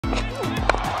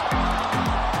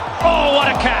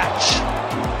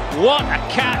What a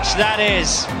catch that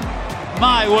is.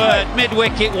 My word,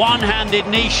 mid-wicket, one-handed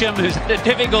Neesham, who's had a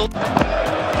difficult...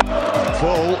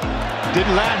 Full,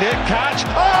 didn't land it, catch.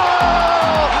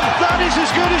 Oh! That is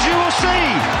as good as you will see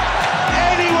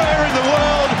anywhere in the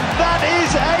world. That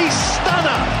is a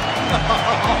stunner.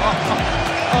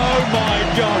 Oh my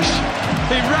gosh,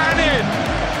 he ran in.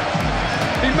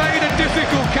 He made a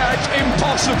difficult catch,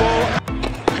 impossible.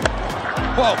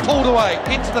 Well, pulled away,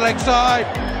 into the leg side.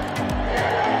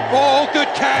 Oh, good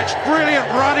catch, brilliant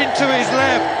run into his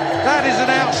left. That is an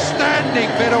outstanding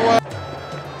bit of work.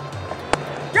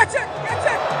 Get it, get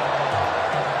it!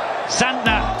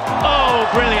 Santner, oh,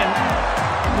 brilliant.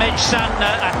 Mitch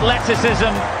Santner,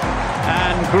 athleticism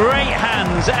and great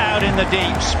hands out in the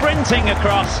deep, sprinting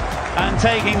across and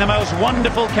taking the most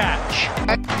wonderful catch.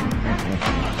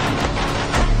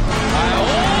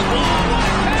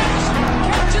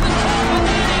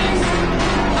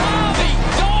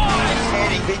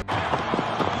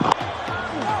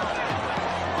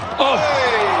 Oh,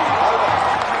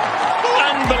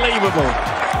 unbelievable,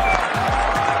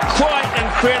 quite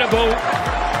incredible,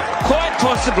 quite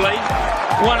possibly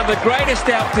one of the greatest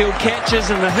outfield catches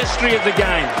in the history of the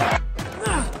game.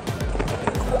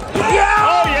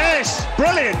 Oh yes,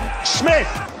 brilliant, Smith.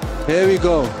 Here we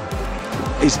go.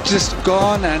 It's just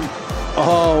gone and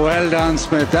oh, well done,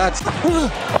 Smith. That's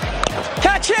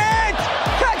Catch it!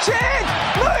 Catch it!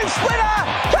 Move, Splitter!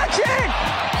 Catch it!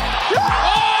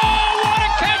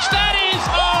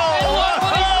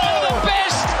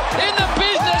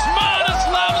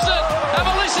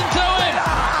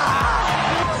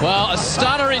 Well, a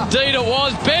stunner indeed it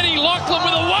was. Benny Lachlan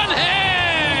with a one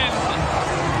hand.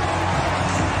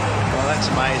 Well, that's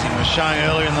amazing. It was showing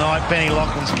earlier in the night Benny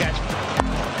Lachlan's catch.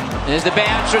 There's the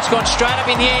bouncer. It's gone straight up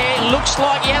in the air. It looks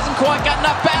like he hasn't quite got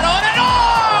enough bat on it.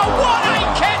 Oh, what a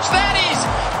catch that is.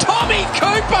 Tommy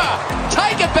Cooper.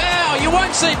 Take a bow. You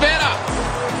won't see better.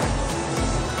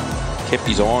 Kept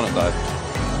his eye on it though.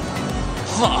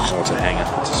 Oh, it's a hanger.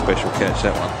 It's a special catch,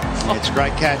 that one. It's a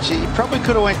great catch. He probably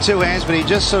could have went two hands, but he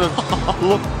just sort of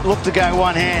looked to go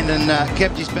one hand and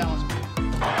kept his balance.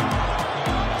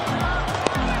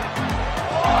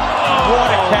 What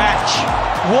a catch!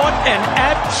 What an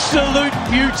absolute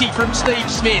beauty from Steve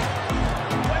Smith.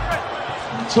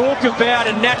 Talk about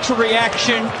a natural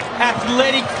reaction,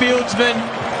 athletic fieldsman.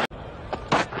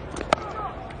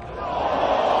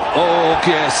 Oh,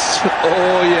 yes.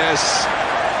 Oh, yes.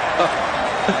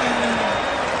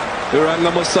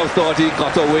 Uranga must have thought he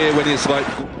got away when he's like...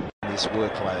 This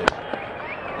workload.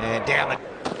 And down it.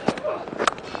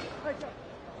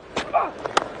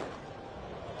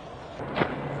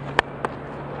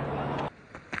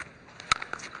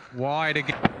 Wide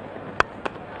again.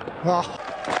 Oh.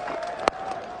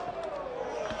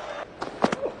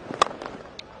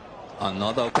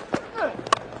 Another...